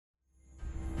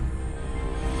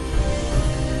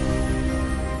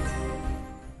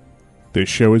This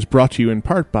show is brought to you in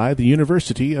part by the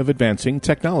University of Advancing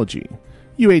Technology.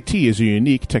 UAT is a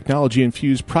unique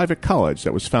technology-infused private college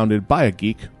that was founded by a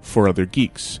geek for other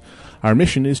geeks. Our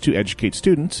mission is to educate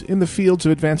students in the fields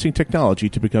of advancing technology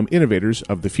to become innovators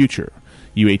of the future.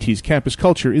 UAT's campus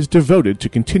culture is devoted to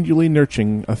continually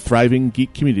nurturing a thriving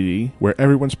geek community where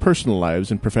everyone's personal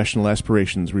lives and professional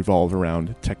aspirations revolve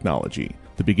around technology.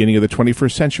 The beginning of the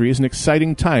 21st century is an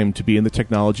exciting time to be in the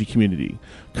technology community.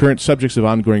 Current subjects of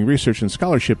ongoing research and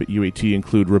scholarship at UAT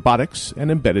include robotics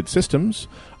and embedded systems,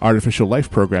 artificial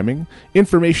life programming,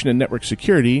 information and network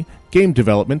security, game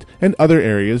development, and other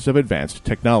areas of advanced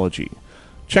technology.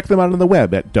 Check them out on the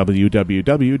web at www.uat.edu.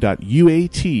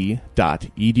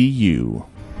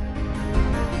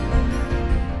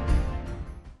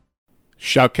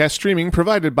 Shoutcast streaming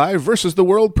provided by Versus the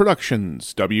World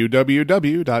Productions,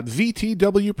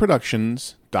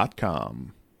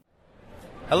 www.vtwproductions.com.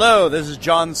 Hello, this is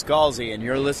John Scalzi, and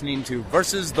you're listening to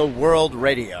Versus the World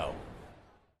Radio.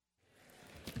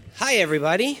 Hi,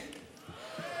 everybody.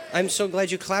 I'm so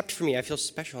glad you clapped for me. I feel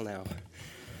special now.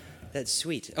 That's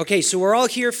sweet. Okay, so we're all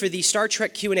here for the Star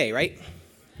Trek Q&A, right?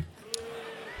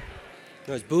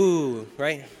 No, it's boo,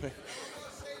 right?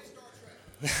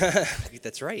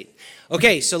 That's right.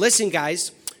 Okay, so listen,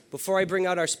 guys. Before I bring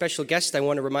out our special guest, I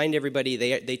want to remind everybody,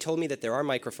 they told me that there are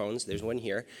microphones. There's one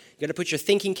here. You got to put your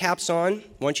thinking caps on.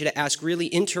 I want you to ask really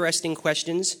interesting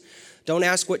questions. Don't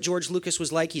ask what George Lucas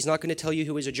was like. He's not going to tell you he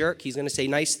was a jerk. He's going to say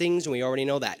nice things, and we already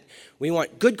know that. We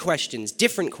want good questions,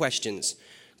 different questions,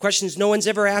 questions no one's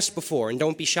ever asked before, and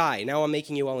don't be shy. Now I'm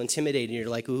making you all intimidated, and you're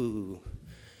like, ooh.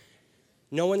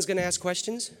 No one's going to ask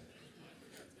questions?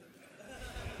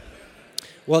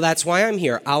 Well, that's why I'm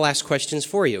here. I'll ask questions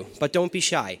for you, but don't be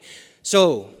shy.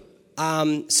 So,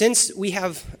 since we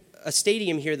have a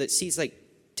stadium here that seats like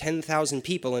 10,000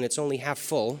 people and it's only half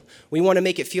full, we want to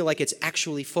make it feel like it's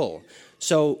actually full.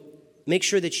 So, make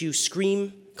sure that you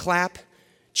scream, clap,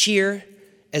 cheer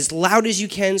as loud as you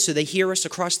can so they hear us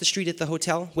across the street at the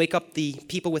hotel. Wake up the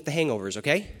people with the hangovers,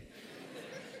 okay?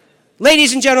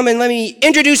 Ladies and gentlemen, let me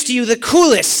introduce to you the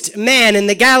coolest man in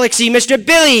the galaxy, Mr.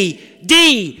 Billy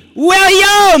D.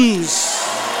 Williams!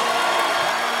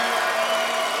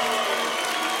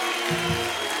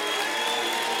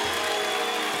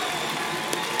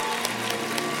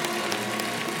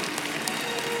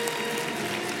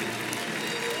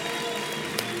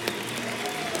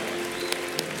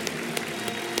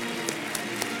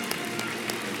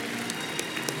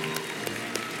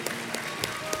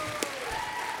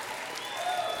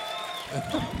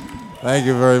 Thank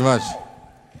you very much.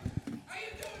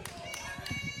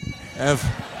 And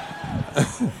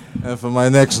for my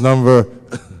next number,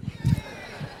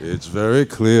 it's very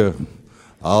clear.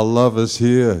 Our love is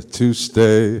here to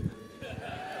stay.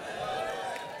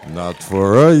 Not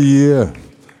for a year,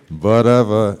 but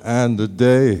ever and a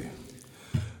day.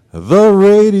 The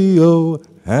radio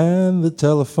and the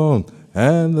telephone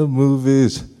and the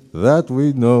movies that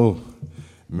we know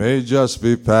may just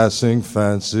be passing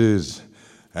fancies,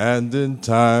 and in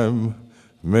time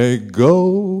may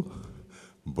go.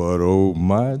 But oh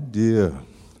my dear,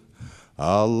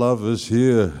 our love is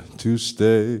here to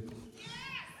stay.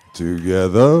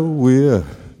 Together we're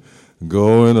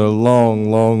going a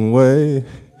long, long way.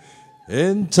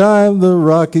 In time the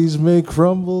Rockies may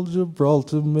crumble,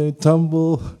 Gibraltar may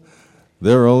tumble.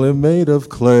 They're only made of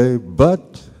clay,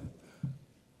 but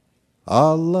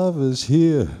our love is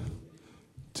here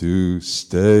to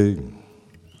stay.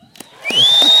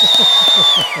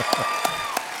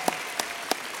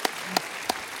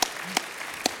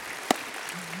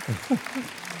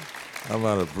 I'm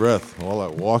out of breath. All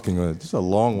that walking. It's a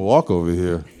long walk over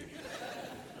here.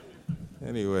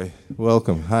 Anyway,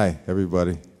 welcome. Hi,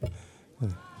 everybody.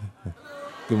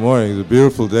 Good morning. It's a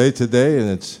beautiful day today, and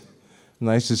it's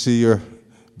nice to see your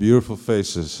beautiful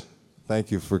faces.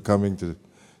 Thank you for coming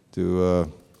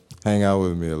to hang out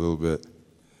with me a little bit.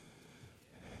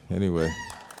 Anyway.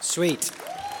 Sweet.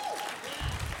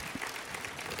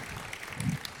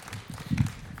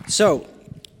 So,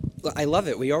 I love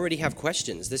it. We already have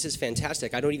questions. This is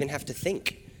fantastic. I don't even have to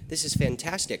think. This is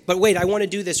fantastic. But wait, I want to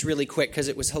do this really quick because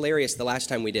it was hilarious the last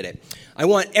time we did it. I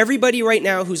want everybody right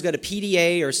now who's got a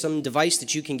PDA or some device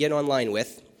that you can get online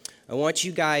with, I want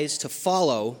you guys to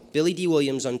follow Billy D.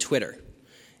 Williams on Twitter.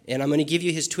 And I'm going to give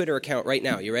you his Twitter account right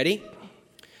now. You ready?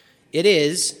 It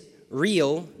is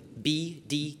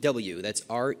RealBDW. That's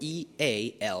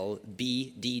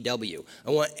RealBDW. I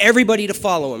want everybody to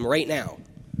follow him right now.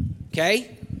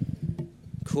 Okay?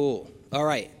 Cool. All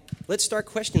right. Let's start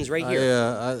questions right here.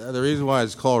 The reason why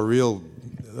it's called the real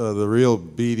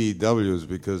BDW is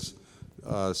because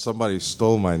somebody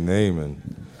stole my name and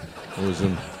it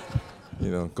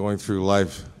going through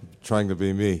life trying to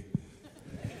be me.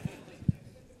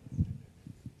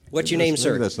 What's your name,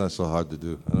 sir? Maybe that's not so hard to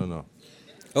do. I don't know.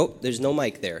 Oh, there's no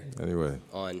mic there. Anyway.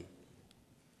 On.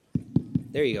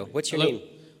 There you go. What's your Hello. name?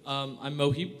 I'm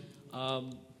Mohib.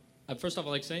 First off, I'd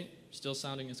like to say, still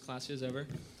sounding as classy as ever.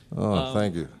 Oh,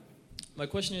 thank you. My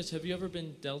question is, have you ever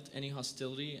been dealt any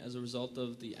hostility as a result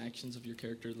of the actions of your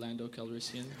character, Lando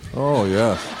Calrissian? Oh,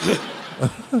 yeah.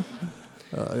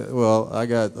 Well, I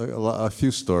got a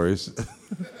few stories.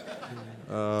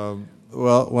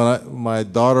 Well, when my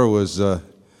daughter was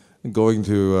going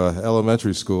to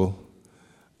elementary school,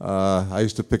 I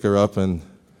used to pick her up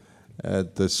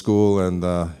at the school, and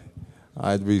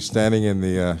I'd be standing in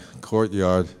the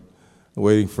courtyard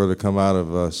waiting for her to come out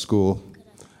of school,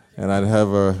 and I'd have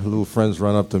her little friends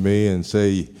run up to me and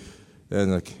say,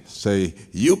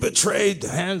 "You betrayed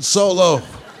Han Solo."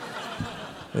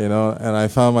 And I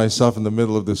found myself in the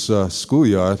middle of this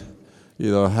schoolyard,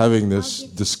 having this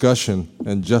discussion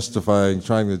and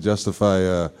trying to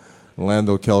justify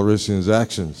Lando Calrissian's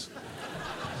actions.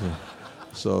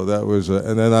 So that was,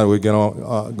 and then I would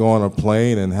go on a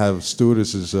plane and have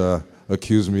stewardesses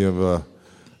accuse me of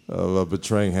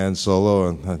betraying Han Solo,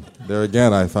 and there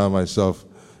again I found myself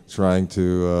trying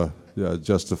to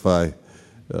justify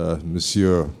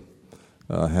Monsieur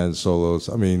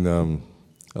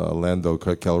Lando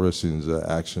Calrissian's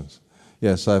actions.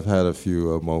 Yes, I've had a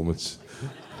few moments.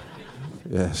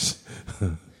 Yes.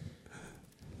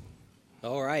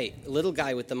 All right. Little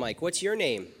guy with the mic. What's your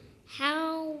name?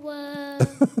 How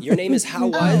Your name is How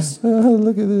Was?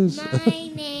 Look at this.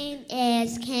 My name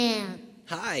is Cam.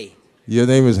 Hi. Your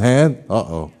name is Han?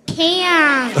 Uh-oh.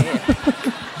 Cam.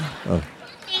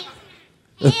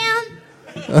 Cam.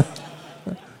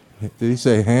 Did he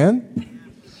say Han?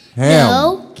 Ham.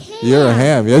 No, Cam. You're a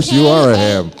ham. Yes, you are a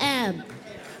ham. K-A-M.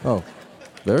 Oh,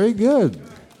 very good.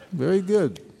 Very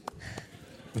good.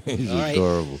 He's All right.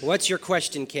 adorable. What's your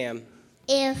question, Cam?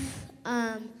 If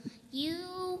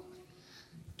you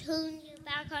turn your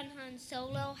back on Han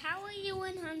Solo, how are you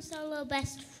and Han Solo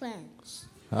best friends?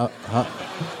 How,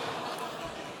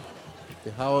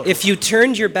 If you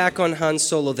turned your back on Han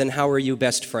Solo, then how are you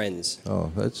best friends?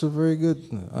 oh, that's a very good.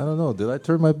 I don't know. Did I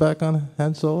turn my back on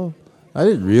Han Solo? I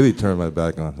didn't really turn my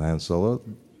back on Han Solo.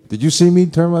 Did you see me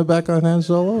turn my back on Han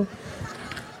Solo?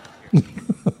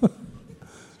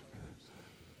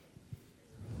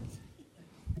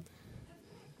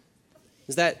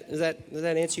 Does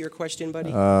that answer your question,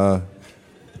 buddy? I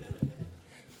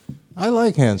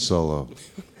like Han Solo.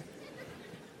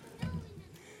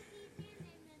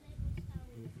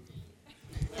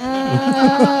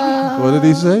 What did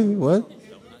he say? What?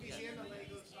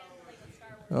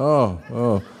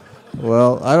 Oh.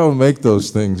 Well, I don't make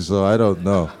those things, so I don't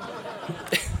know.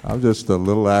 I'm just a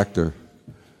little actor.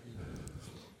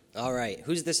 All right.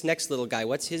 Who's this next little guy?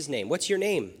 What's his name? What's your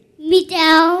name?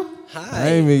 Miguel. Hi.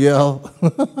 Hey, Miguel.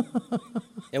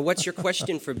 And what's your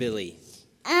question for Billy?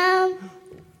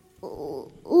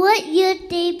 What your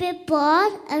favorite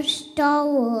part of Star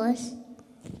Wars?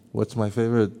 What's my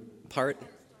favorite Part?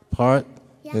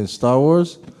 in Star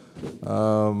Wars?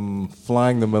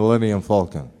 Flying the Millennium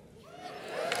Falcon.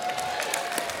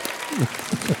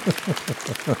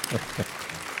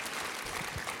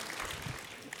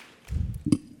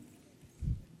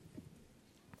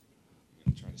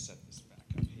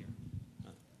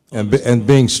 And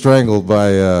being strangled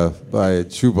by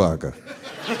Chewbacca.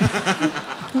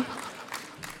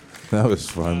 That was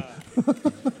fun.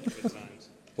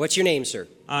 What's your name, sir?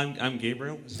 I'm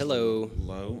Gabriel. Hello.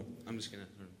 Hello. I'm just going to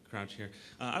crouch here.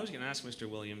 I was going to ask Mr.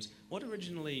 Williams, what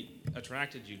originally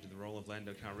attracted you to the role of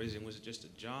Lando Calrissian? Was it just a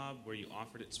job? Were you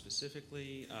offered it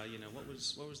specifically? What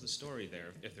was the story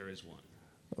there, if there is one?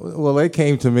 Well, they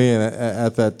came to me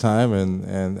at that time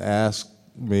and asked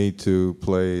me to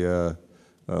play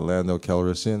Lando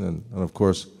Calrissian, and of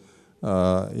course,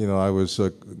 I was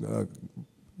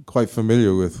quite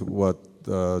familiar with what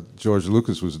George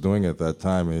Lucas was doing at that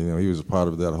time. And, he was a part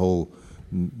of that whole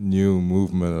new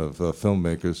movement of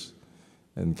filmmakers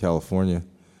in California,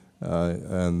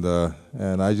 and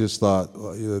I just thought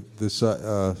this.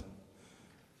 I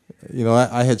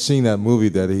had seen that movie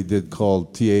that he did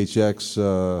called THX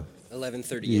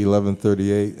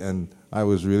 1138, and I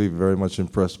was really very much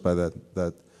impressed by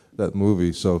that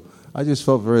movie. So I just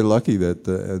felt very lucky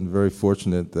and very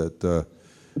fortunate that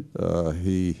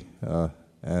he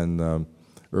and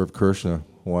Irv Kershner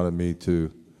wanted me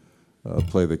to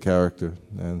play the character.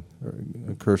 And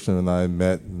Kershner and I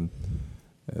met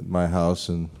at my house,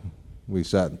 and we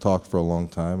sat and talked for a long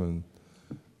time,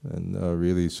 and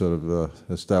really sort of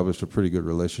established a pretty good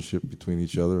relationship between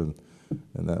each other, and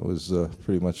that was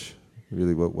pretty much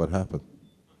really what happened.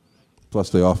 Plus,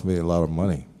 they offered me a lot of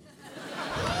money.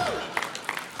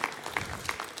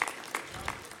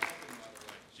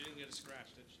 She didn't get a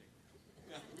scratch, did she?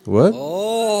 What?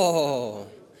 Oh.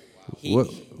 He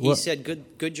What? said,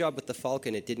 good job with the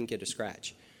Falcon. It didn't get a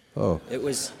scratch. Oh. It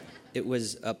was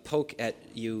a poke at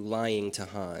you lying to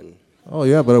Han. Oh,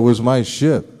 yeah, but it was my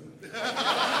ship.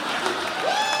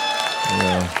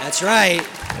 That's right.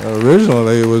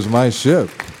 Originally, it was my ship.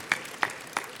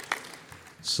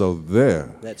 So there.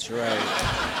 That's right.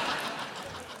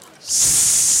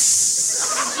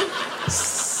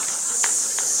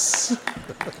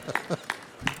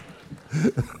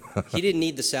 He didn't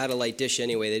need the satellite dish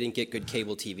anyway. They didn't get good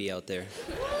cable TV out there.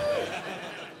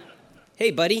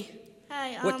 Hey, buddy.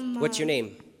 Hi. What's your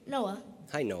name? Noah.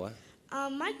 Hi, Noah.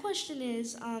 My question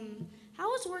is, how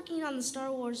has working on the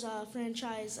Star Wars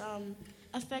franchise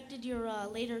affected your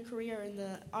later career in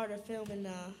the art of film and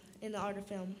in the art of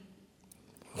film?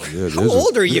 Yeah, How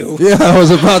old are you? Yeah, I was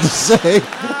about to say.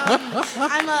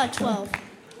 I'm 12.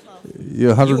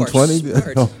 You're 120? You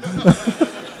are smart.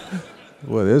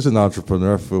 Well, there's an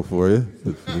entrepreneur for you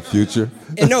in the future.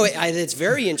 And no, it's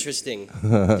very interesting.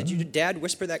 Did your dad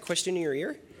whisper that question in your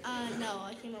ear? No,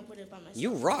 I came up with it by myself.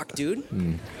 You rock, dude.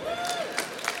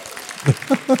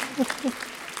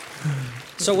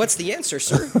 So what's the answer,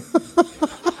 sir?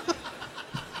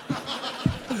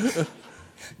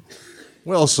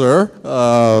 Well, sir,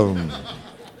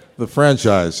 the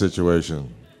franchise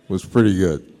situation was pretty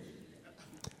good.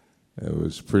 It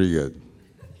was pretty good.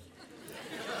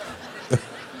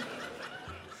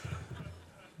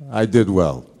 I did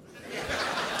well.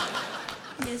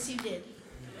 Yes, you did.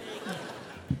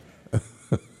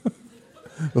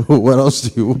 What else,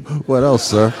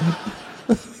 sir?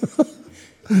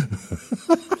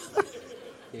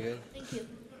 You good? Thank you.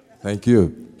 Thank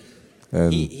you.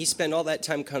 And He spent all that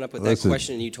time coming up with Listen. that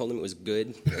question, and you told him it was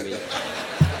good. I mean,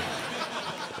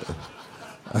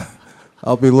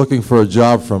 I'll be looking for a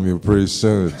job from you pretty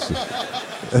soon.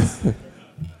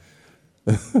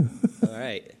 all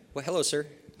right. Well, hello, sir.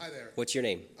 Hi there. What's your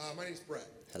name? My name's Brett.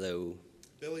 Hello.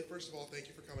 Billy, first of all, thank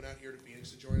you for coming out here to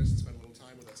Phoenix to join us and spend a little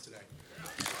time with us today.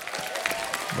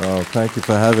 Oh, thank you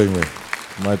for having me.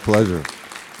 My pleasure.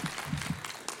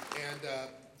 And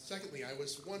secondly, I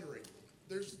was wondering,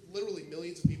 there's literally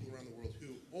millions of people around the world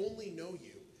who only know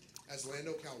you as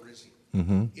Lando Calrissian.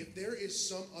 Mm-hmm. If there is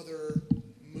some other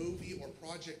movie or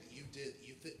project that you did,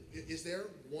 is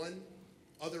there one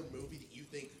other movie that you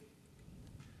think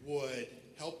would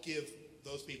help give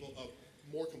those people a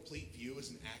more complete view as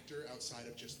an actor outside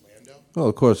of just Lando? Well,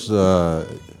 of course,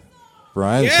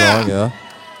 Brian's song, yeah.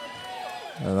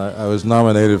 And I was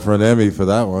nominated for an Emmy for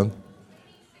that one.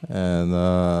 And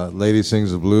Lady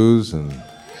Sings the Blues and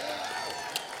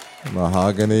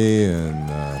Mahogany and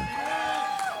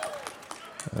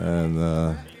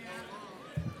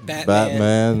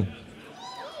Batman.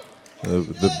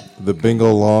 The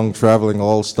Bingo Long Traveling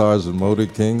All-Stars and Motor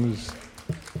Kings.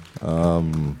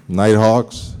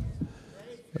 Nighthawks.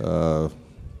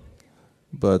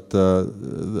 But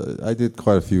I did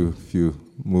quite a few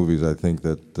movies, I think,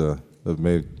 that have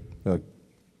made a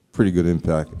pretty good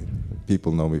impact.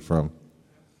 People know me from.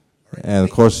 And, of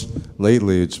course,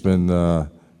 lately it's been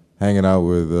hanging out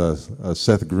with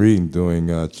Seth Green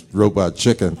doing Robot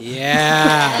Chicken.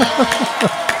 Yeah.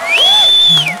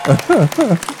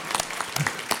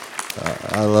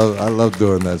 I love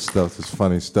doing that stuff. It's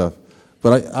funny stuff.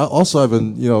 But I've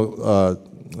been,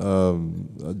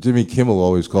 Jimmy Kimmel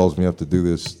always calls me up to do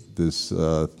this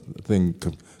thing,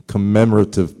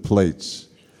 commemorative plates,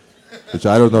 which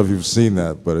I don't know if you've seen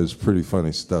that, but it's pretty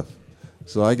funny stuff.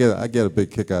 So I get a big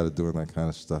kick out of doing that kind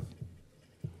of stuff.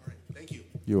 All right, thank you.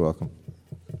 You're welcome.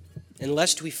 And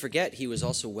lest we forget, he was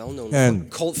also well known And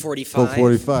for Colt 45. Colt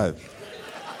 45.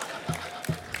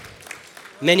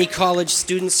 Many college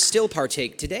students still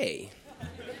partake today.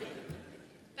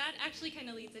 That actually kind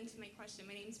of leads into my question.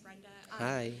 My name's Brenda.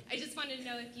 Hi. I just wanted to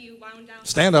know if you wound down.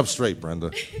 Stand up straight,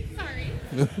 Brenda. Sorry.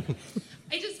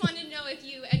 I just wanted to know if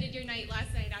you ended your night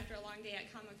last night after a long day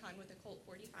at Comic-Con with a Colt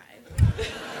 45.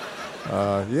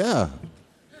 Yeah.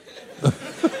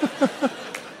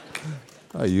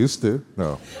 I used to.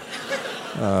 No.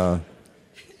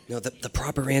 No, the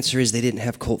proper answer is they didn't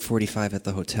have Colt 45 at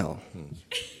the hotel.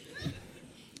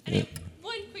 One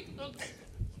quick.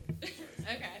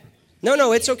 Okay.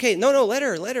 No, it's okay. No, let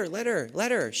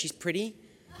her. She's pretty.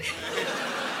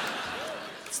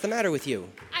 What's the matter with you?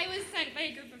 I was sent by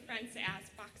a group of friends to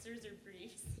ask boxers or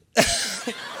briefs.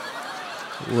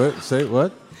 What? Say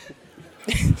what?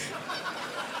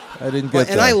 I didn't get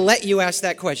that. And I let you ask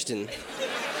that question.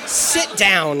 Sit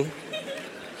down.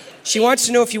 She wants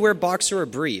to know if you wear boxer or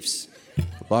briefs.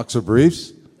 Boxer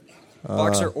briefs?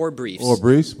 Boxer or briefs? Or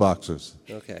briefs, boxers.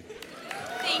 Okay.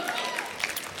 Thank you.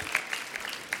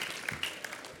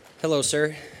 Hello,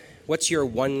 sir. What's your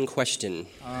one question?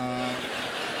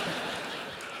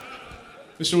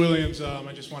 Mr. Williams,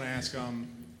 I just want to ask,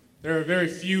 there are very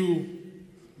few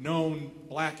known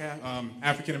black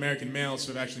African American males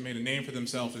who have actually made a name for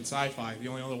themselves in sci-fi. The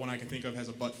only other one I can think of has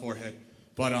a butt forehead.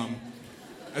 But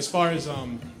as far as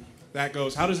that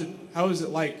goes, how is it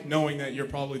like knowing that you're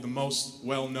probably the most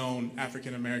well-known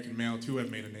African American male to have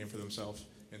made a name for themselves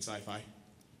in sci-fi?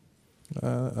 I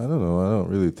don't know. I don't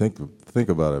really think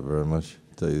about it very much,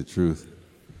 to tell you the truth.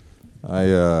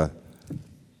 I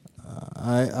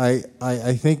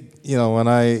think, when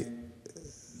I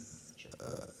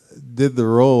did the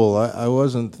role, I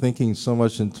wasn't thinking so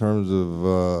much in terms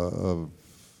of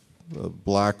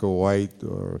black or white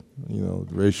or,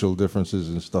 racial differences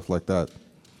and stuff like that.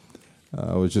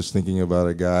 I was just thinking about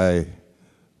a guy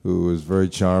who was very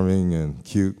charming and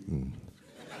cute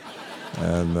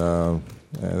and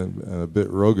a bit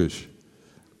roguish,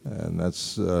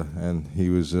 and he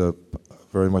was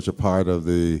very much a part of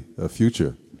the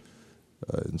future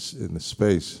in the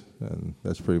space, and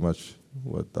that's pretty much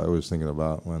what I was thinking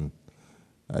about when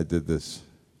I did this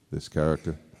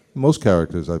character. Most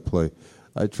characters I play,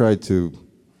 I try to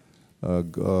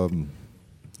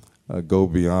go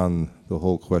beyond the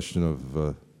whole question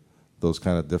of those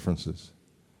kind of differences.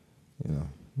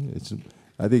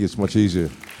 I think it's much easier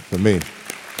for me.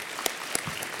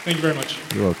 Thank you very much.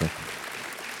 You're welcome.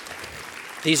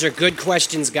 These are good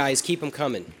questions, guys. Keep them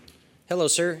coming. Hello,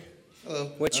 sir.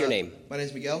 Hello. What's your name? My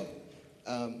name's Miguel.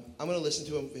 I'm going to listen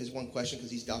to his one question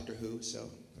because he's Doctor Who, so I'm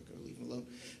not going to leave him alone.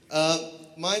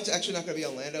 Mine's actually not going to be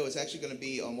on Lando. It's actually going to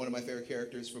be on one of my favorite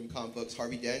characters from comic books,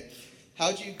 Harvey Dent.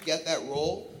 How did you get that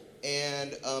role,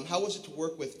 and how was it to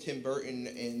work with Tim Burton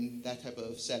in that type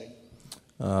of setting?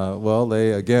 Well,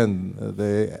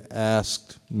 they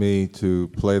asked me to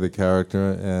play the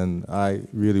character, and I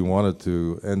really wanted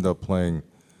to end up playing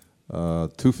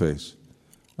Two-Face,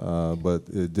 but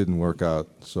it didn't work out.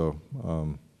 So,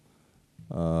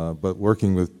 but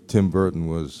working with Tim Burton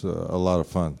was a lot of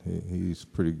fun. He's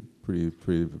pretty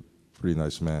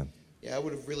nice man. Yeah, I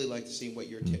would have really liked to see what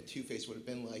your Two-Face would have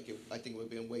been like. I think it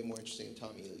would have been way more interesting than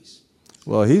Tommy Lee's.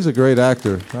 Well, he's a great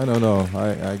actor. I don't know.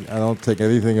 I don't take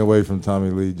anything away from Tommy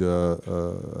Lee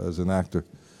as an actor,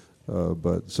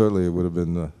 but certainly it would have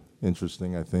been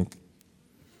interesting, I think.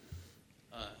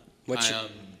 Hi, I'm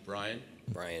Brian.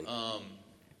 Brian.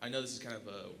 I know this is kind of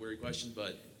a weird question,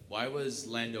 but why was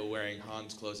Lando wearing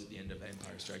Han's clothes at the end of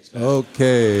Empire Strikes Back?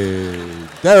 Okay,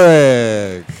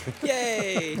 Derek.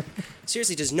 Yay!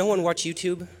 Seriously, does no one watch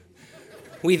YouTube?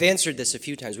 We've answered this a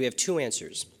few times. We have two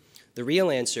answers. The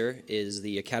real answer is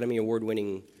the Academy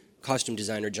Award-winning costume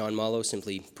designer John Mallow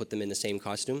simply put them in the same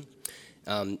costume.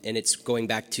 And it's going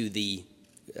back to the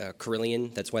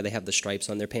Carillion. That's why they have the stripes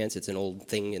on their pants. It's an old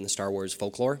thing in the Star Wars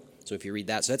folklore. So if you read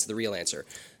that, so that's the real answer.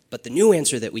 But the new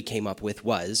answer that we came up with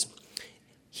was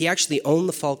he actually owned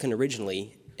the Falcon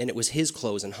originally, and it was his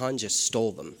clothes, and Han just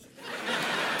stole them.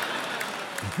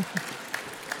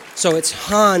 So it's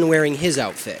Han wearing his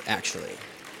outfit, actually.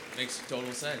 Makes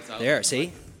total sense. There,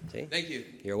 see? Thank you.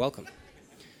 You're welcome.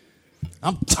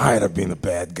 I'm tired of being a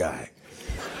bad guy.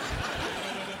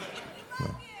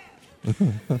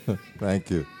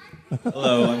 Thank you.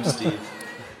 Hello, I'm Steve.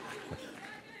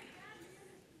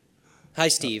 Hi,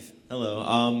 Steve. Hello.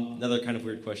 Another kind of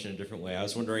weird question in a different way. I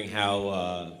was wondering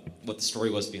what the story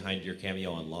was behind your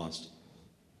cameo on Lost.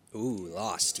 Ooh,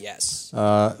 Lost, yes.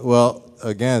 Well,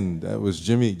 again, that was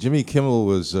Jimmy. Jimmy Kimmel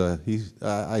was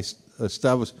I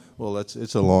established. Well,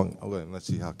 it's a long. Let's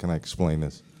see. How can I explain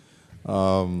this?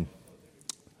 Well,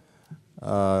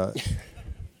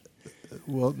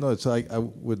 no, it's I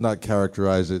would not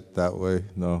characterize it that way.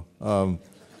 No.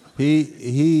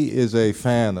 He is a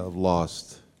fan of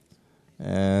Lost,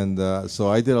 and so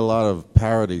I did a lot of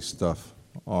parody stuff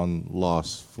on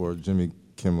Lost for Jimmy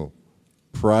Kimmel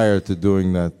prior to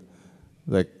doing that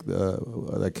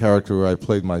character where I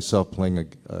played myself playing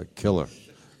a killer,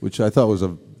 which I thought was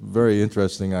a very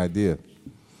interesting idea,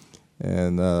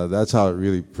 and that's how it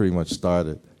really pretty much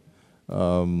started.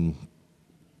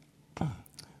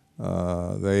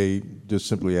 They just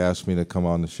simply asked me to come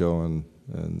on the show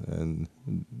and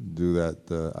do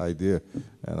that idea,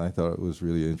 and I thought it was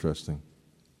really interesting.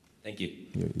 Thank you.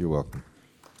 You're welcome.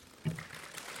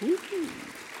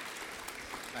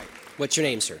 What's your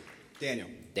name, sir? Daniel.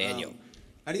 Daniel.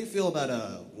 How do you feel about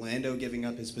Lando giving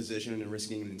up his position and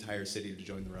risking an entire city to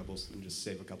join the rebels and just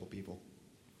save a couple people?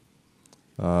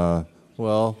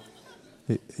 Well,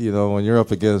 when you're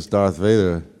up against Darth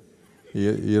Vader,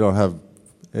 you don't have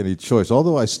any choice.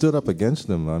 Although I stood up against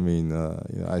him. I mean,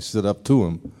 I stood up to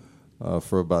him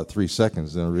for about 3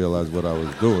 seconds, then realized what I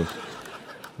was doing.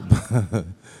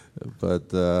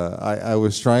 But I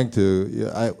was trying to.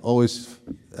 I always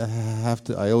have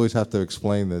to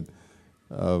explain that.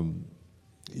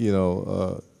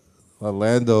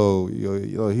 Lando,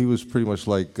 he was pretty much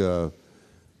like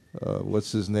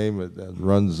what's his name that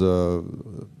runs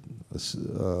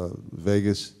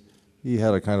Vegas. He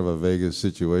had a kind of a Vegas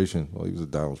situation. Well, he was a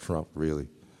Donald Trump, really.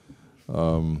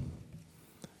 But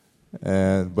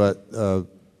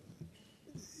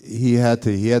he had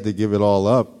to give it all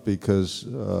up because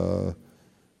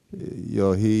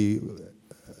he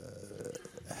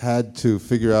had to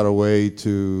figure out a way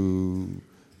to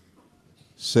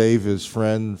save his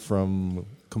friend from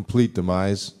complete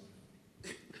demise,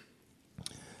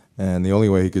 and the only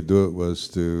way he could do it was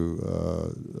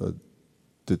to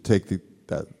take the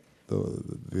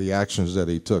actions that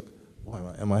he took.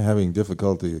 Why am I having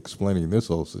difficulty explaining this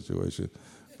whole situation?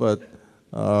 But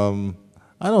I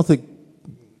don't think.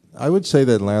 I would say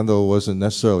that Lando wasn't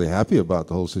necessarily happy about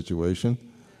the whole situation.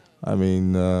 I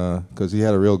mean, because he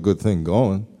had a real good thing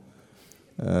going,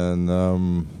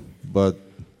 and but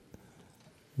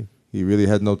he really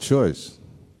had no choice.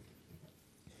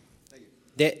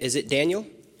 Is it Daniel?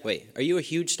 Wait, are you a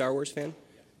huge Star Wars fan?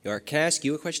 You are. Can I ask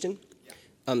you a question?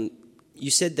 You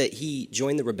said that he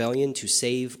joined the rebellion to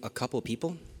save a couple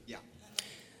people? Yeah.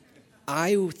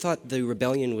 I thought the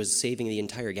rebellion was saving the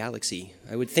entire galaxy.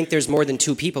 I would think there's more than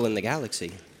 2 people in the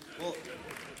galaxy. Well,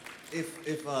 if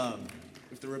the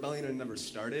rebellion had never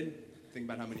started, think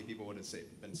about how many people would have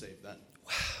been saved then.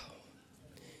 Wow.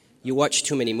 You watch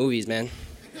too many movies, man.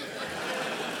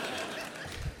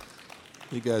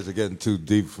 You guys are getting too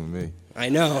deep for me. I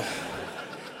know.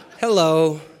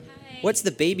 Hello. Hi. What's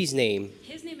the baby's name?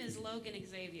 His name is Logan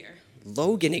Xavier.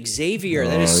 Logan Xavier.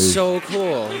 That is so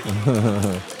cool.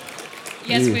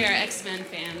 Yes, we are X-Men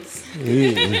fans.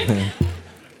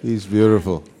 He's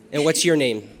beautiful. And what's your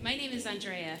name? My name is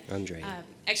Andrea. Andrea.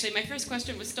 Actually, my first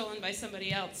question was stolen by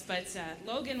somebody else, but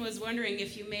Logan was wondering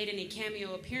if you made any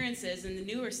cameo appearances in the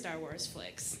newer Star Wars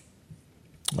flicks.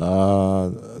 No.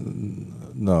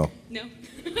 No?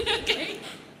 Okay.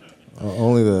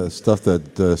 Only the stuff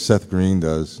that Seth Green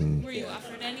does, and Were you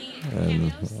offered any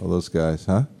cameos? all those guys,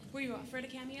 huh? Were you offered a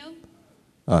cameo?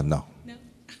 No. No?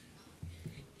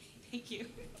 Thank you.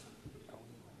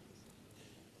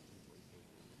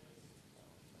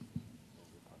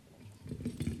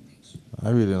 I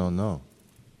really don't know.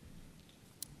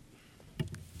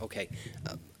 Okay.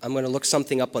 I'm going to look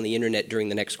something up on the internet during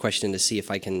the next question to see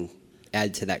if I can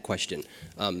add to that question.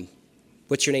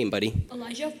 What's your name, buddy?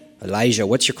 Elijah. Elijah.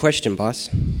 What's your question, boss?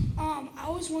 I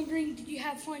was wondering, did you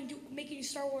have fun making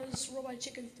Star Wars Robot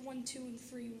Chicken 1, 2, and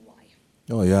 3? Why?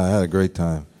 Oh yeah, I had a great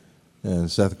time. And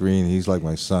Seth Green, he's like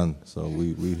my son, so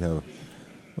we have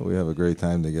a great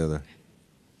time together.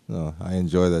 No, I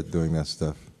enjoy doing that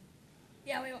stuff.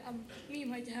 Yeah, me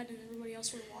and my dad and everybody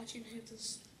else were watching. It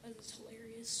was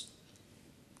hilarious.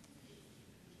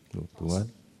 What?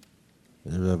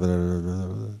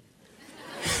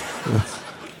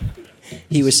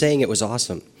 He was saying it was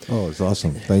awesome. Oh, it's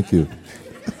awesome. Thank you.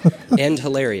 And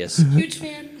hilarious. Huge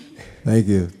fan. Thank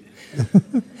you.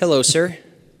 Hello, sir.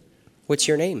 What's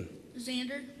your name?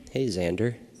 Xander. Hey,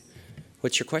 Xander.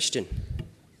 What's your question?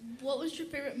 What was your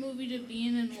favorite movie to be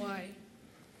in and why?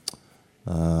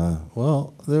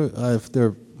 Well, there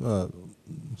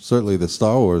certainly the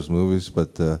Star Wars movies,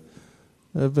 but there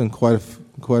have been quite a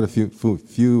few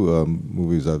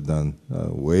movies I've done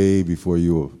way before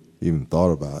you even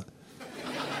thought about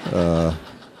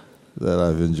that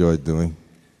I've enjoyed doing.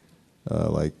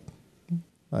 Like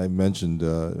I mentioned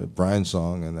Brian's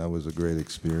Song, and that was a great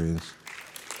experience.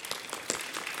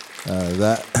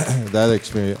 That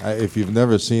experience, if you've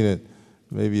never seen it,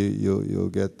 maybe you'll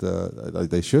get.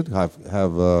 They should have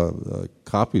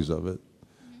copies of it.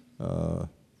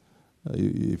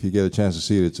 If you get a chance to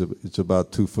see it, it's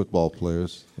about 2 football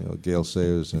players, Gale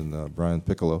Sayers and Brian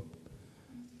Piccolo,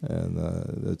 and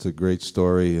it's a great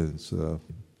story. It's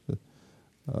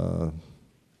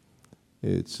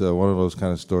one of those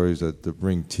kind of stories that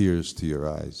bring tears to your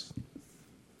eyes.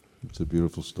 It's a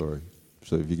beautiful story.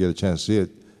 So if you get a chance to see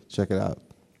it, check it out.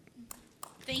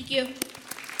 Thank you.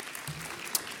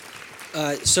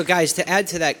 So, guys, to add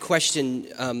to that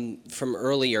question from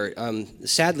earlier,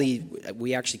 sadly,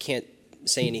 we actually can't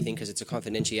say anything because it's a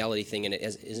confidentiality thing and it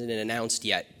isn't announced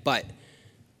yet. But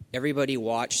everybody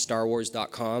watch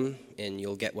StarWars.com, and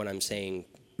you'll get what I'm saying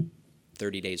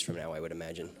 30 days from now, I would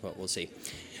imagine. Well, we'll see.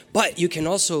 But you can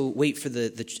also wait for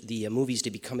the movies to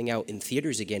be coming out in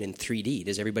theaters again in 3D.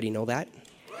 Does everybody know that?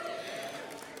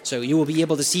 So you will be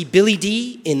able to see Billy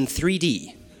D in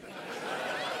 3D.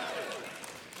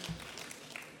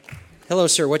 Hello,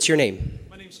 sir. What's your name?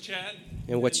 My name's Chad.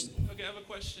 And what's... Okay, I have a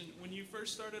question. When you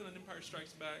first started on Empire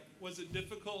Strikes Back, was it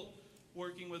difficult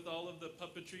working with all of the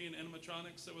puppetry and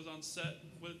animatronics that was on set?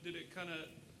 Did it kind of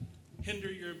hinder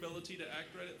your ability to act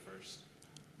right at first?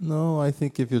 No, I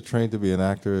think if you're trained to be an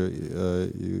actor,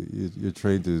 you're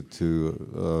trained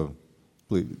to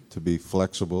be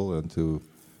flexible and to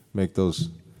make those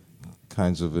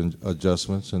kinds of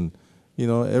adjustments. And you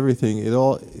know, everything.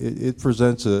 It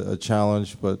presents a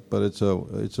challenge, but it's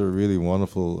a really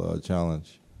wonderful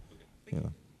challenge. You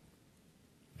know.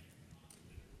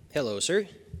 Hello, sir.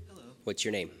 Hello. What's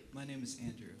your name? My name is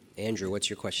Andrew. Andrew, what's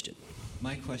your question?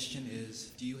 My question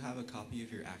is, do you have a copy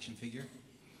of your action figure?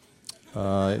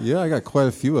 Yeah, I got quite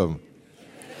a few of them.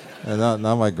 And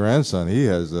now my grandson, he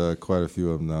has quite a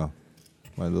few of them now.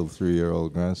 My little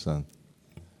 3-year-old grandson.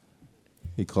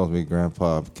 He calls me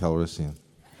Grandpa Calrissian.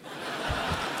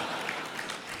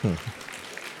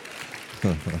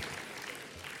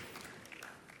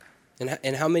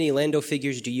 And how many Lando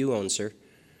figures do you own, sir?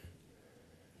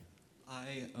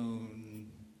 I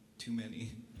own too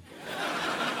many.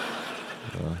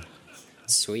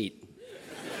 Sweet.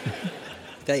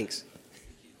 Thanks.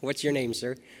 What's your name,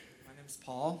 sir? My name's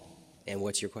Paul. And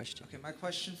what's your question? Okay, my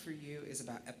question for you is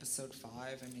about episode 5.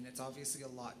 I mean, it's obviously a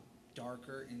lot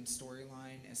darker in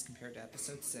storyline as compared to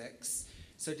episode 6.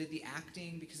 So did the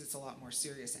acting, because it's a lot more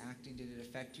serious acting, did it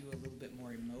affect you a little bit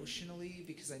more emotionally?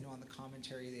 Because I know on the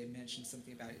commentary they had mentioned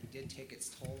something about it did take its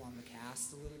toll on the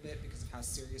cast a little bit because of how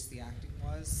serious the acting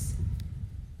was.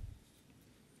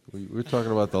 We're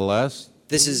talking about the last?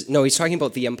 He's talking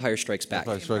about The Empire Strikes Back,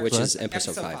 which is Back?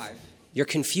 episode Episode 5. five. You're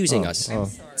confusing us. I'm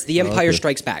It's The Empire Okay.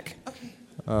 Strikes Back.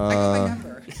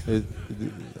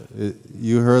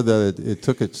 You heard that it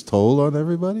took its toll on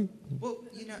everybody? Well,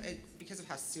 you know, because of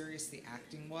how serious the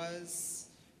acting was.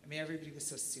 I mean, everybody was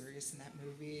so serious in that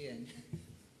movie, and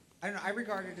I don't know. I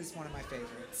regard it as one of my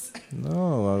favorites.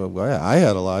 No, I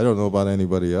had a lot. I don't know about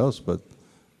anybody else, but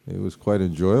it was quite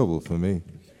enjoyable for me.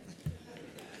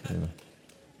 Yeah.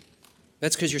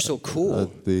 That's because you're so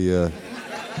cool. The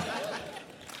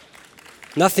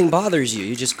Nothing bothers you.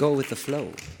 You just go with the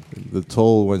flow. the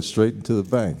toll went straight into the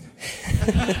bank.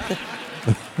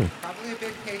 Probably a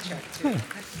big paycheck, too.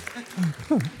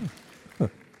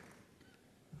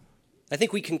 I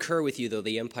think we concur with you, though.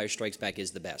 The Empire Strikes Back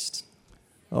is the best.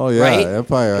 Oh yeah, Right?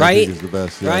 Empire I Right? think is the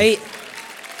best. Yeah. Right?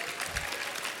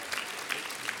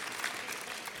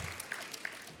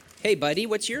 Hey, buddy,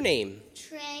 what's your name?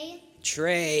 Trey,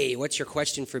 Trey. What's your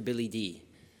question for Billy D?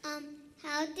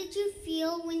 how did you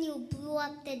feel when you blew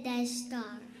up the Death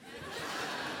Star?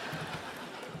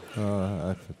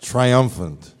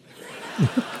 Triumphant.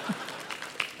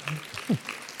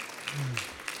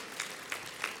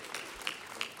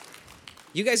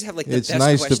 You guys have like the It's best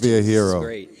nice to questions. be a This is hero.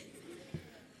 great.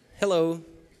 Hello.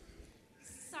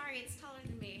 Sorry, it's taller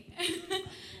than me.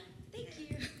 Thank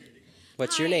you.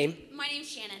 What's your name? My name's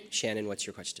Shannon. Shannon, what's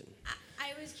your question?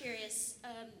 I was curious.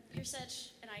 You're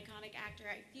such an iconic actor.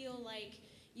 I feel like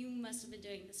you must have been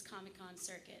doing this Comic-Con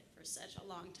circuit for such a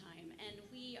long time, and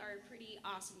we are a pretty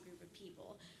awesome group of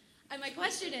people. And my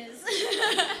question is,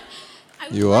 I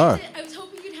was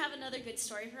hoping you'd have another good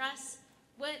story for us.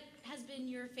 What has been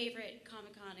your favorite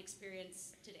Comic-Con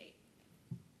experience to date?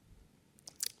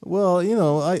 Well, you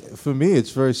know, for me,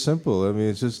 it's very simple. I mean,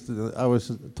 it's just, I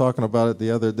was talking about it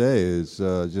the other day, it's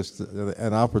just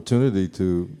an opportunity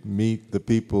to meet the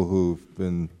people who've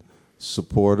been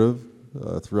supportive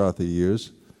throughout the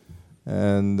years.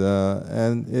 And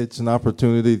it's an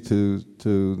opportunity to,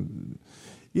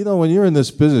 you know, when you're in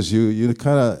this business, you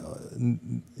kind of,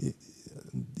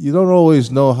 you don't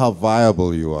always know how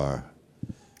viable you are.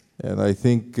 And I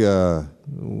think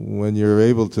when you're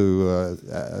able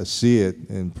to see it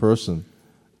in person,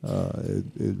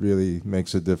 it really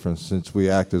makes a difference. Since we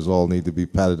actors all need to be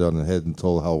patted on the head and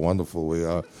told how wonderful we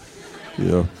are,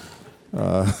 you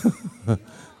know.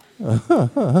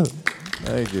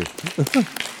 Thank you.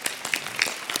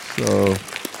 So,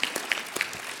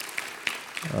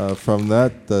 from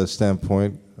that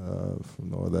standpoint,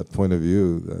 from that point of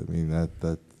view, I mean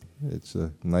that it's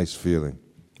a nice feeling.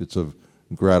 It's a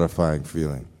gratifying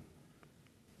feeling.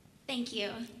 Thank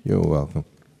you. You're welcome.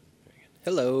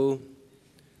 Hello.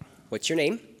 What's your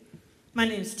name? My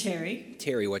name's Terry.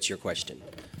 Terry, what's your question?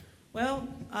 Well,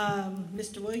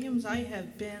 Mr. Williams, I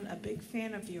have been a big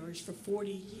fan of yours for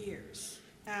 40 years.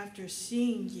 After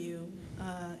seeing you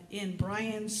in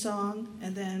Brian's song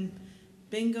and then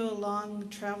Bingo Long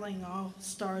Traveling All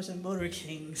Stars and Motor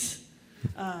Kings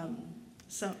a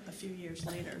few years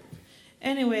later.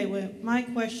 Anyway, my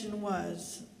question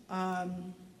was,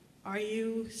 are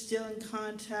you still in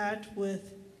contact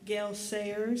with Gail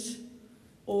Sayers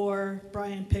or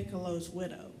Brian Piccolo's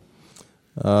widow?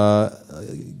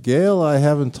 Gail, I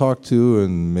haven't talked to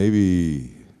in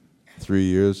maybe 3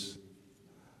 years.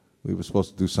 We were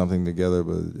supposed to do something together,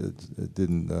 but it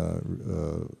didn't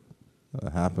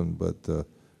happen. But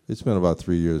it's been about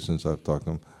 3 years since I've talked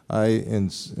to him.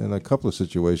 In a couple of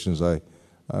situations, I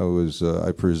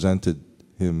presented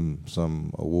him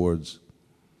some awards.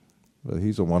 But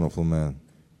he's a wonderful man.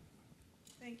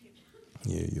 Thank you.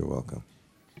 Yeah, you're welcome.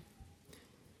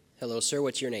 Hello, sir.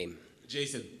 What's your name?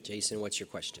 Jason. Jason, what's your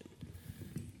question?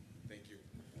 Thank you.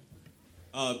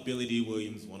 Billy D.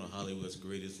 Williams, one of Hollywood's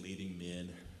greatest leading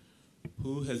men.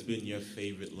 Who has been your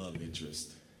favorite love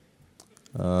interest?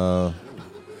 I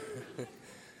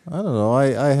don't know.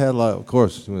 I had, of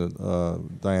course,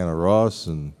 Diana Ross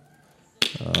and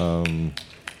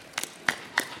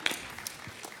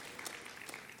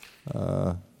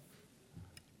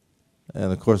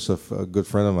of course a good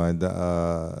friend of mine,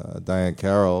 Diane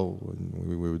Carroll. When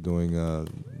we were doing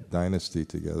Dynasty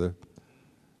together,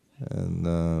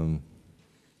 and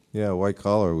White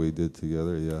Collar we did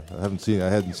together. Yeah, I hadn't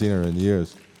seen her in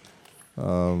years.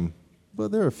 But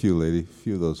there are a few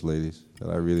of those ladies that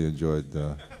I really enjoyed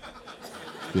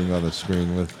being on the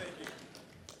screen with.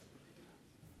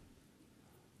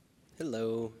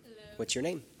 Hello. What's your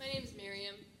name? My name's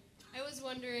Miriam. I was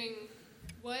wondering,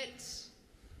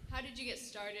 how did you get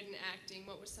started in acting?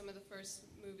 What were some of the first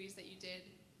movies that you did?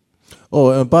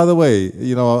 Oh, and by the way,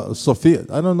 Sophia,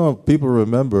 I don't know if people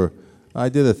remember, I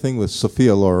did a thing with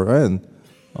Sophia Loren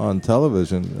on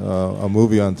television, a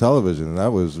movie on television, and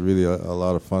that was really a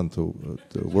lot of fun to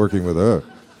working with her.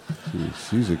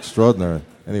 She's extraordinary.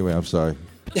 Anyway, I'm sorry.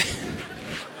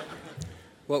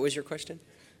 What was your question?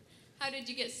 How did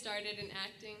you get started in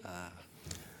acting?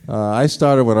 I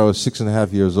started when I was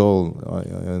 6.5 years old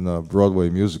in a Broadway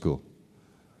musical.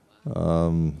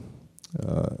 A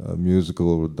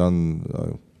musical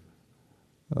done,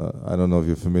 I don't know if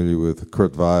you're familiar with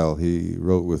Kurt Weill. He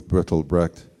wrote with Bertolt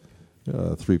Brecht,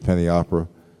 Three-Penny Opera.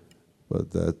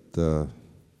 But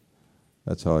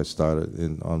that's how I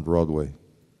started on Broadway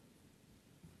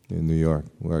in New York,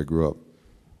 where I grew up.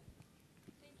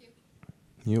 Thank you.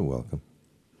 You're welcome.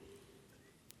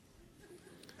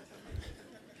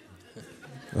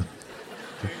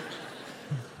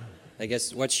 I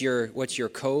guess what's your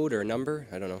code or number?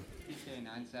 I don't know. PK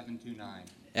 9729.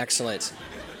 Excellent.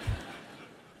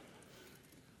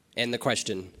 And the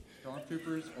question?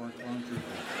 Stormtroopers or clone troopers?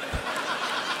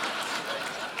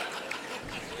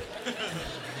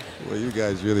 Well, you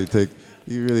guys really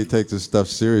take this stuff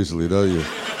seriously, don't you?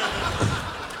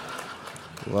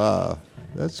 Wow,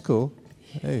 that's cool.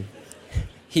 Hey.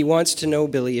 He wants to know,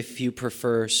 Billy, if you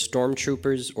prefer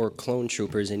stormtroopers or clone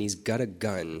troopers, and he's got a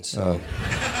gun. So,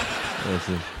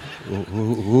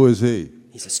 who is he?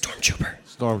 He's a stormtrooper.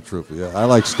 Stormtrooper, yeah. I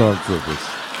like stormtroopers.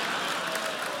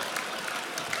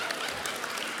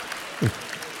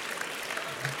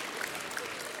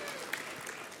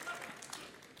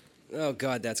 Oh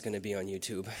God, that's going to be on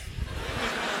YouTube.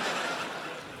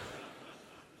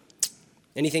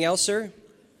 Anything else, sir?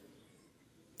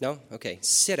 No? Okay,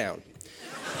 sit down.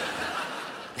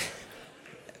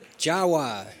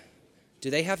 Jawa. Do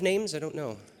they have names? I don't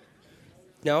know.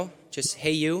 No? Just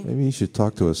hey you? Maybe you should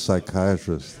talk to a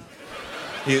psychiatrist.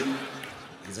 He's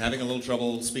having a little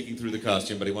trouble speaking through the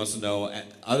costume, but he wants to know,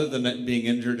 other than being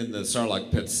injured in the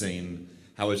Sarlacc pit scene,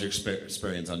 how was your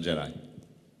experience on Jedi?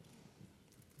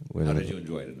 How did you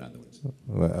enjoy it, in other words?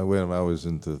 Wait a minute, I was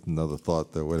into another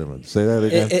thought there. Wait a minute. Say that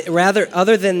again? Rather,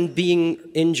 other than being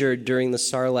injured during the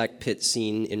Sarlacc pit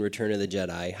scene in Return of the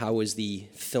Jedi, how was the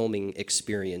filming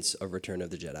experience of Return of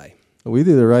the Jedi? We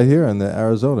did it right here in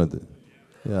Arizona.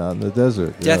 Yeah, in the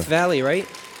desert. Death Valley, right?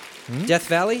 Death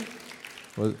Valley?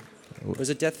 Was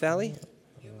it Death Valley?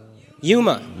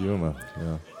 Yuma. Yuma,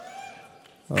 yeah.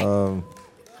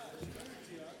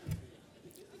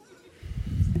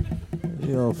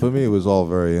 For me, it was all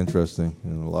very interesting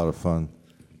and a lot of fun.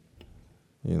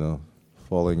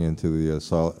 Falling into the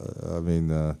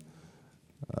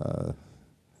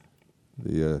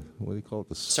what do you call it?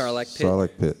 The Sarlacc pit.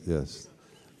 Sarlacc pit, yes.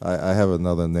 I have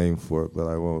another name for it, but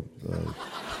I won't.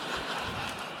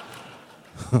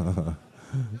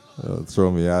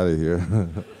 Throw me out of here.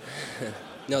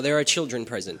 No, there are children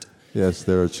present. Yes,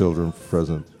 there are children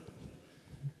present.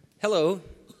 Hello.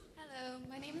 Hello,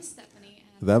 my name is Stephanie.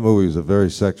 That movie is a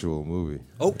very sexual movie.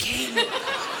 Okay.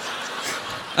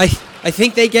 I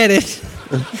think they get it.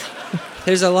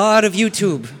 There's a lot of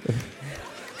YouTube.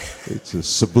 It's a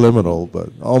subliminal,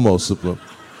 but almost subliminal.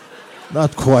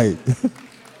 Not quite.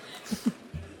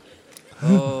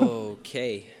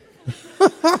 Okay.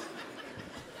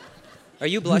 Are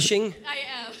you blushing? I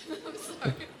am. I'm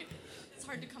sorry. It's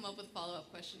hard to come up with a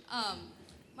follow-up question.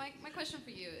 My question for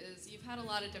you is, you've had a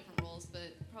lot of different roles,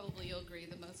 but probably you'll agree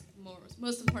the most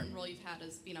important role you've had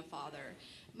is being a father.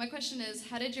 My question is,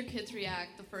 how did your kids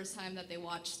react the first time that they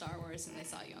watched Star Wars and they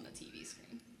saw you on the TV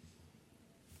screen?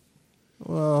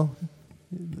 Well,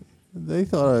 they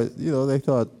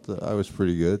thought I was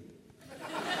pretty good.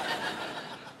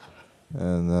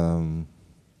 And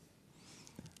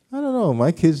I don't know.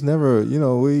 My kids never,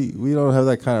 we don't have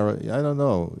that kind of. I don't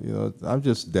know. I'm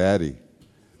just daddy.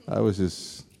 I was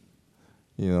just,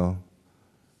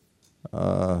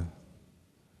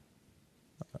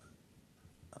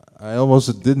 I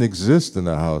almost didn't exist in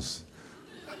the house.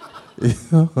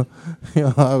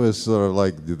 I was sort of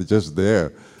like just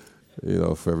there,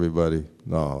 for everybody.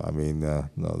 No, I mean, no,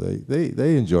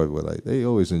 they enjoyed they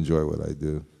always enjoy what I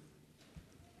do.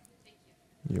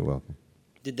 You're welcome.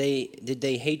 Did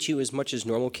they hate you as much as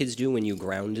normal kids do when you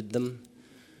grounded them?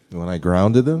 When I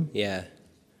grounded them? Yeah.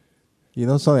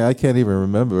 Something I can't even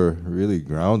remember really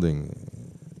grounding.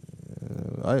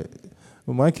 With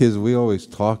my kids, we always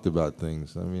talked about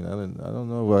things. I mean, I don't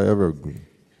know if I ever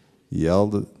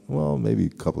yelled. Well, maybe a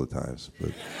couple of times,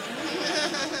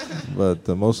 but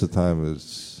most of the time it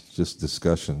was just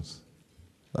discussions.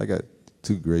 I got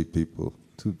two great people,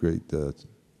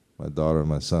 my daughter and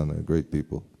my son are great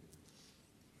people.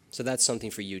 So that's something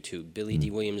for you too. Billy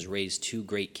D. Williams raised two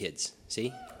great kids.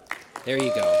 See? There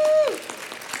you go.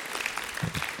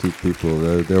 Two people.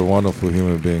 They're wonderful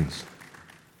human beings.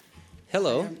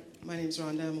 Hello. My name's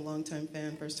Rhonda. I'm a longtime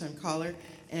fan, first-time caller.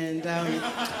 And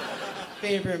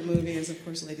favorite movie is, of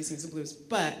course, Lady Sings the Blues.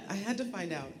 But I had to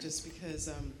find out, just because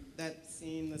that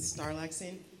scene, the Starlac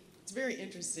scene, it's very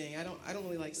interesting. I don't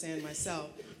really like sand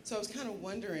myself. So I was kind of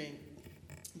wondering,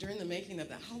 during the making of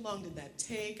that, how long did that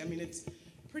take? I mean, it's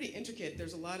pretty intricate.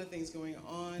 There's a lot of things going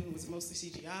on. Was it mostly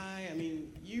CGI? I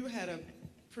mean, you had a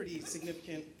pretty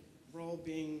significant role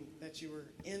being that you were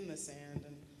in the sand.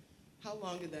 And how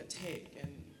long did that take?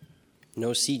 And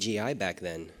no CGI back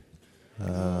then.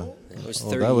 It was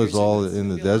 30 that was years all ago. in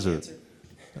the desert.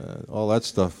 All that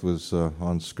stuff was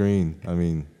on screen. I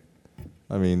mean,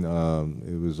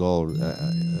 it was all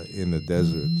in the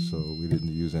desert, so we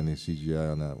didn't use any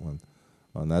CGI on that one,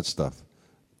 on that stuff.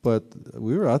 But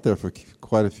we were out there for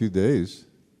quite a few days,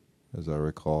 as I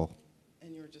recall.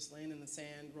 And you were just laying in the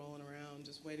sand, rolling around,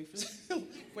 just waiting for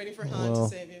Han to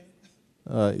save you.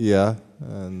 Yeah,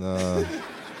 and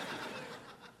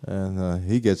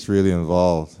he gets really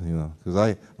involved,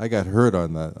 because I got hurt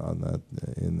in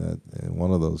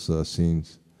one of those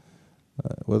scenes.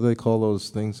 What do they call those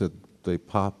things that they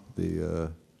pop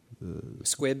the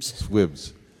squibs?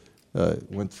 Squibs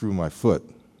went through my foot.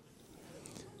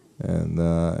 And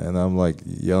I'm like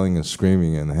yelling and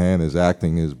screaming, and Han is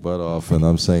acting his butt off, and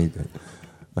I'm saying,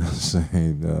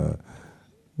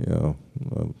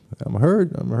 I'm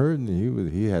hurt, and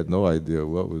he had no idea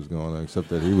what was going on, except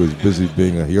that he was busy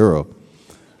being a hero.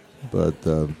 But it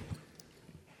seems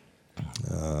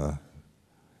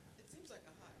like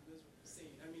a hot, miserable scene.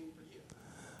 I mean, for you.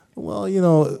 Well,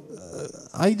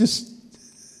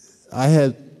 I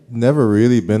had never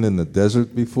really been in the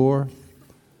desert before.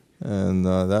 And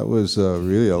that was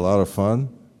really a lot of fun,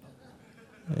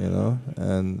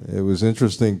 And it was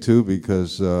interesting, too,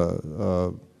 because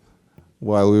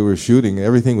while we were shooting,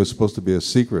 everything was supposed to be a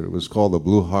secret. It was called the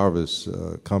Blue Harvest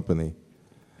Company.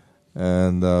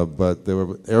 And but there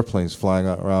were airplanes flying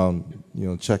around,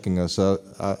 checking us out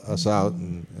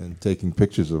and taking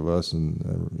pictures of us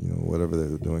and, whatever they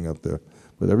were doing up there.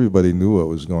 But everybody knew what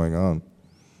was going on,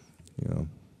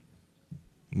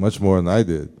 much more than I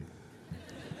did.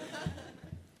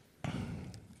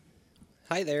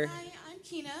 Hi there. Hi, I'm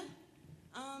Kina.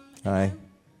 Hi.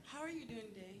 How are you doing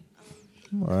today?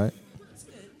 I'm all right. That's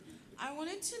good. I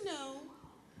wanted to know.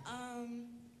 Oh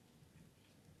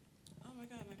my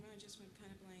God, my mind just went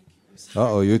kind of blank. I'm sorry.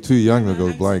 Uh-oh, you're too young to go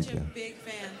I'm blank. such a big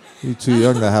fan. You're too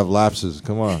young to have lapses.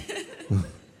 Come on.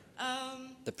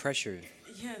 The pressure.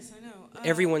 Yes, I know.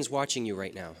 Everyone's watching you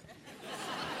right now.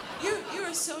 You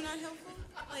are so not helpful.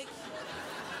 Like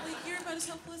you're about as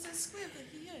helpful as that squib that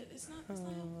he hit. It's not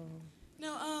helpful.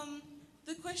 No,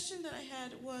 the question that I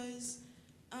had was,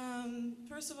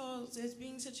 first of all, as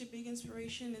being such a big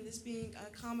inspiration and this being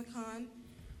Comic-Con,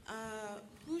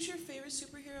 who's your favorite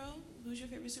superhero? Who's your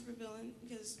favorite supervillain?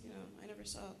 Because, I never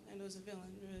saw Lando as a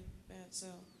villain, really bad, so,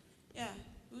 yeah.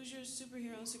 Who's your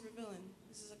superhero and supervillain?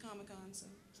 This is a Comic-Con, so.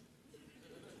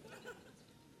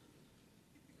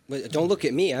 But don't look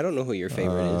at me. I don't know who your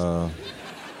favorite is.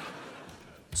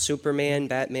 Superman,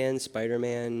 Batman,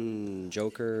 Spider-Man,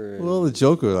 Joker. Well, the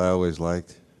Joker I always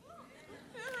liked.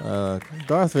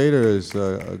 Darth Vader is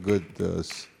a good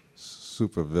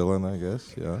super villain, I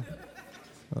guess. Yeah.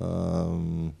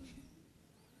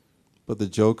 But the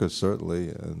Joker certainly,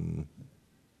 and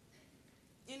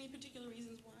Any particular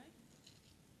reasons why?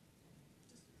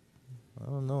 I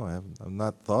don't know. I've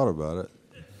not thought about it.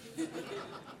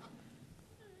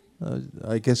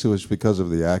 I guess it was because of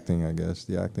the acting. I guess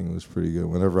the acting was pretty good.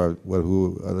 Whenever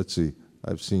let's see,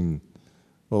 I've seen.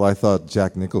 Well, I thought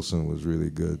Jack Nicholson was really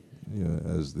good,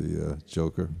 as the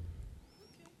Joker,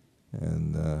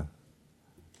 and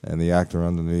the actor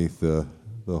underneath the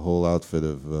whole outfit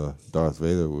of Darth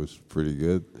Vader was pretty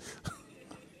good,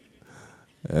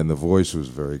 and the voice was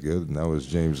very good, and that was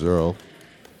James Earl.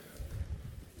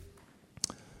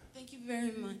 Thank you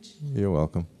very much. You're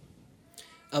welcome.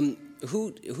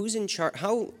 Who's in charge?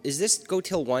 How is this go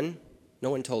till 1? No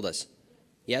one told us.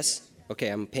 Yes? Okay,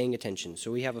 I'm paying attention.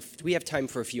 So we have time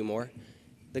for a few more.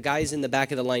 The guys in the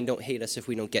back of the line don't hate us if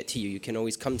we don't get to you. You can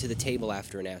always come to the table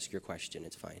after and ask your question.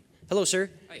 It's fine. Hello,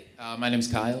 sir. Hi, my name's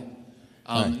Kyle.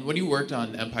 When you worked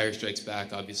on Empire Strikes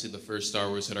Back, obviously the first Star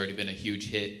Wars had already been a huge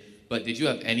hit, but did you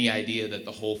have any idea that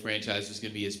the whole franchise was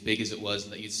going to be as big as it was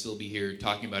and that you'd still be here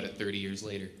talking about it 30 years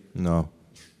later? No.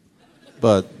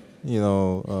 But,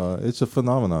 it's a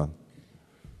phenomenon.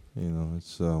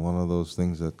 It's one of those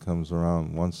things that comes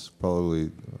around once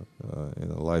probably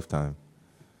in a lifetime.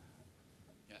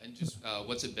 Yeah, and just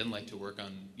what's it been like to work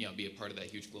on, be a part of that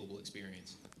huge global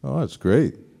experience? Oh, it's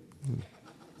great.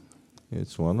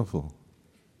 It's wonderful. All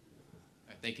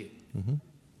right, thank you. Mm-hmm.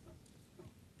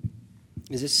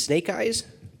 Is this Snake Eyes?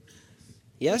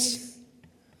 Yes?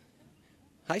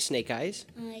 Hi, Snake Eyes.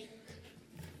 Hi.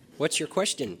 What's your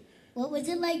question? What was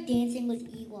it like dancing with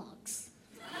Ewoks?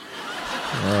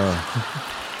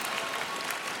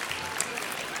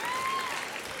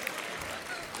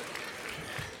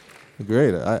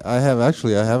 Great. I have an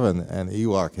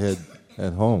Ewok head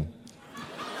at home.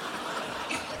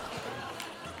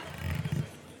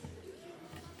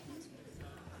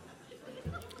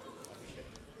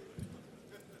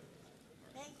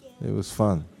 It was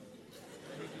fun.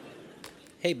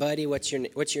 Hey, buddy, what's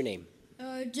your name?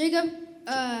 Jacob,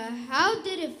 how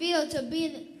did it feel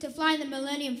to fly in the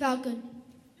Millennium Falcon?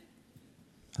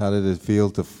 How did it feel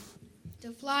to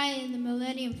Fly in the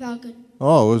Millennium Falcon.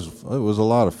 Oh, it was a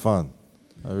lot of fun.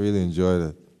 I really enjoyed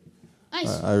it.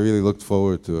 Nice. I really looked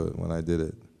forward to it when I did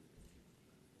it.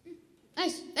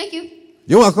 Nice. Thank you.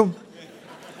 You're welcome.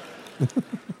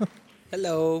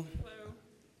 Hello.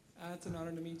 It's an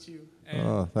honor to meet you.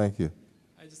 Oh, thank you.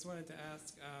 I just wanted to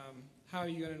ask, how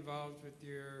you got involved with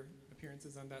your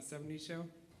appearances on that 70s show?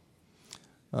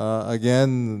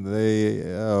 Again, they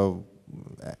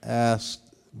asked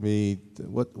me,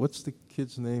 what's the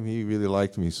kid's name? He really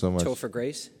liked me so much. Topher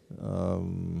Grace?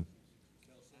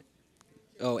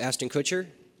 Ashton Kutcher?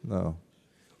 No.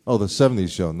 Oh, the 70s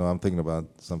show. No, I'm thinking about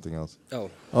something else. Oh.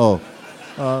 Oh.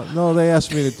 No, they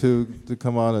asked me to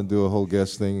come on and do a whole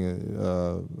guest thing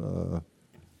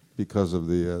because of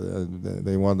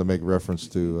they wanted to make reference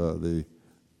to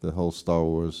the whole Star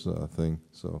Wars thing.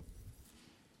 So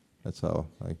that's how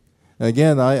I. And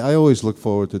again, I always look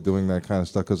forward to doing that kind of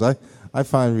stuff because I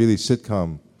find really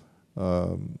sitcom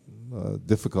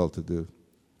difficult to do.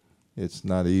 It's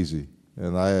not easy,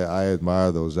 and I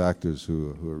admire those actors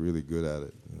who are really good at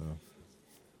it. You know.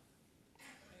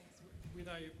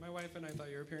 My wife and I thought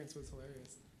your appearance was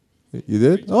hilarious. You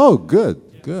did? Oh,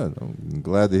 good, good. I'm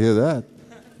glad to hear that.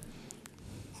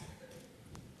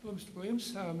 Hello, Mr.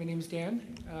 Williams. My name's Dan.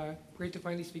 Great to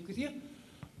finally speak with you.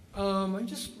 I'm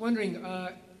just wondering,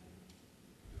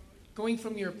 going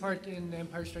from your part in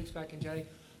Empire Strikes Back and Jedi,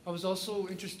 I was also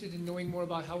interested in knowing more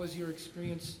about how was your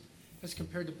experience as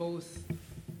compared to both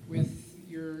with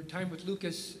your time with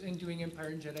Lucas in doing Empire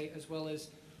and Jedi, as well as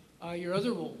your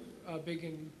other role, big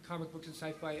in comic books and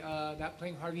sci-fi, that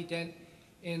playing Harvey Dent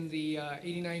in the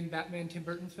 '89 Batman Tim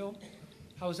Burton film.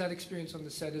 How was that experience on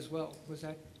the set as well? Was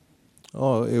that?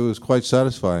 Oh, it was quite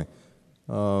satisfying.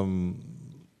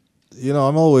 You know,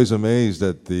 I'm always amazed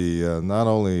at the not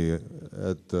only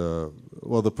at the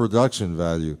production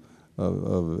value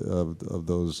of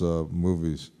those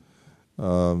movies.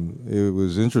 It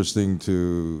was interesting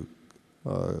to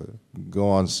go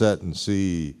on set and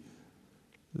see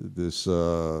this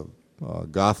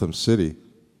Gotham City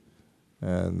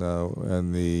and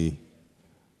the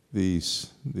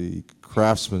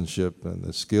craftsmanship and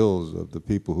the skills of the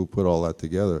people who put all that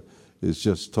together is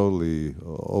just totally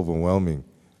overwhelming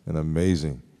and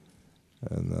amazing.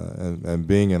 And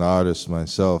being an artist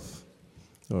myself,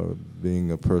 or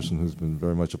being a person who's been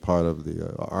very much a part of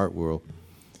the art world,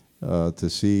 to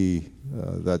see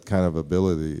that kind of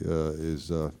ability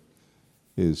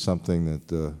is something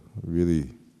that really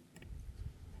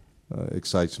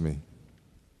excites me.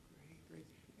 Great.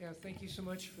 Yeah, thank you so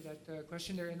much for that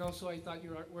question there. And also, I thought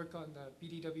your artwork on the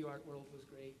BDW Art World was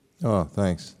great. Oh,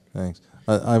 thanks.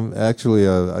 I'm actually,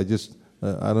 I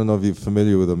don't know if you're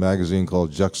familiar with a magazine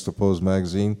called Juxtapose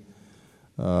Magazine.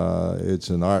 It's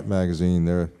an art magazine.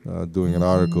 They're doing an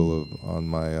article on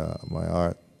my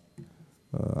art.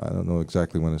 I don't know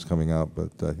exactly when it's coming out,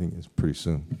 but I think it's pretty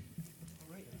soon.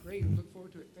 All right, great. Look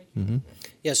forward to it. Thank you. Mm-hmm.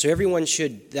 Yeah, so everyone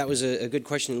should, that was a good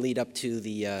question to lead up to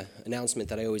the announcement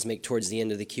that I always make towards the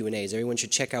end of the Q&As. Everyone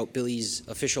should check out Billy's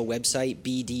official website,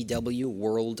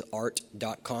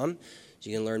 bdwworldart.com, so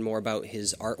you can learn more about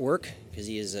his artwork, because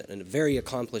he is a very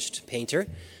accomplished painter.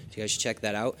 So you guys should check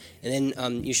that out. And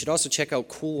then you should also check out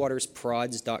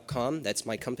coolwatersprods.com. That's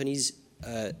my company's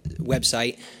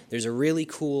website. There's a really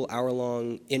cool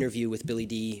hour-long interview with Billy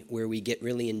D where we get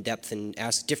really in-depth and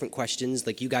ask different questions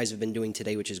like you guys have been doing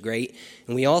today, which is great.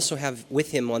 And we also have with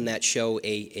him on that show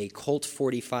a Colt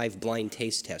 45 blind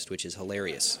taste test, which is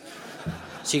hilarious.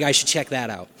 So you guys should check that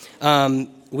out.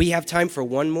 We have time for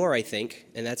one more, I think,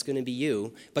 and that's going to be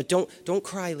you. But don't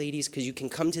cry, ladies, because you can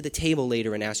come to the table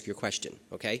later and ask your question,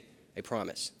 okay? I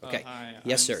promise. Okay. Hi,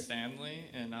 yes, I'm sir. Stanley,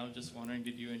 and I was just wondering,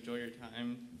 did you enjoy your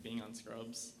time being on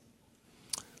Scrubs?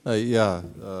 Yeah,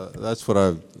 that's what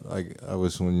I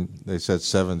was when they said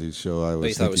 70s show. I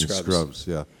was thinking Scrubs.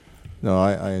 Yeah, no,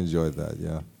 I enjoyed that.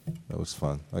 Yeah, that was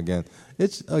fun.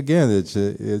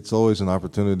 It's always an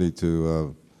opportunity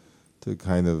to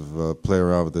kind of play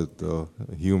around with the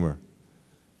humor.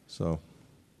 So.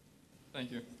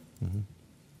 Thank you. Mm-hmm.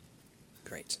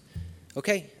 Great.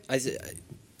 Okay.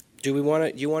 Do you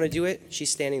want to do it?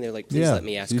 She's standing there like, please let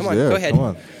me ask. Come on, there. Go ahead. Come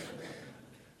on.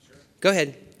 Go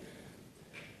ahead.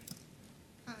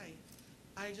 Hi.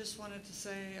 I just wanted to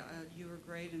say you were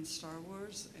great in Star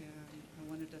Wars, and I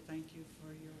wanted to thank you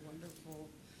for your wonderful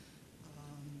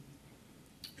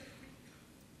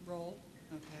role.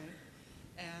 Okay.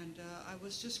 And I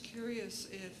was just curious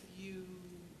if you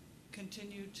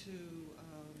continue to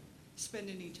spend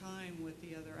any time with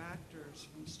the other actors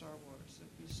from Star Wars,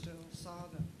 if you still saw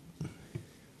them.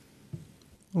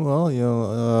 Well,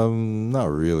 not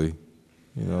really.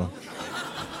 No,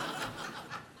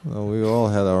 we all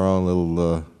had our own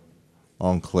little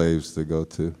enclaves to go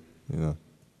to.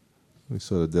 We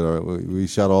sort of did we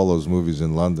shot all those movies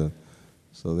in London,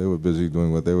 so they were busy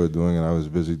doing what they were doing, and I was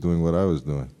busy doing what I was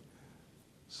doing.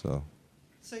 So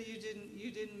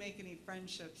you didn't make any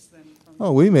friendships then?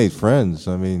 Oh, we made friends.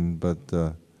 But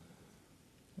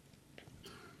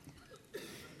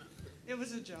it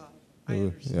was a job. I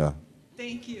understand. Yeah.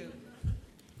 Thank you.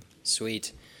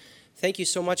 Sweet. Thank you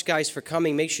so much, guys, for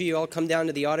coming. Make sure you all come down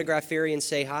to the autograph area and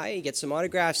say hi, get some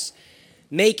autographs.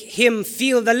 Make him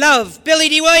feel the love. Billy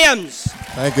D. Williams.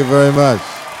 Thank you very much.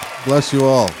 Bless you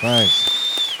all. Thanks.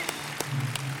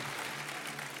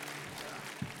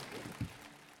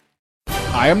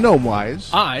 I am Gnomewise.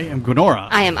 I am Gwenora.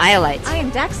 I am Iolite. I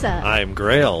am Dexa. I am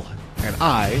Grail. And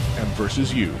I am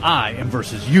versus you. I am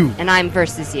versus you. And I'm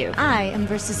versus you. I am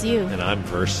versus you. And I'm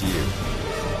versus you.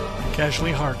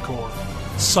 Casually Hardcore.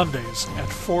 Sundays at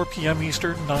 4 p.m.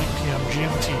 Eastern, 9 p.m.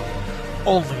 GMT.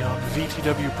 Only on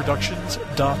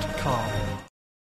VTWProductions.com.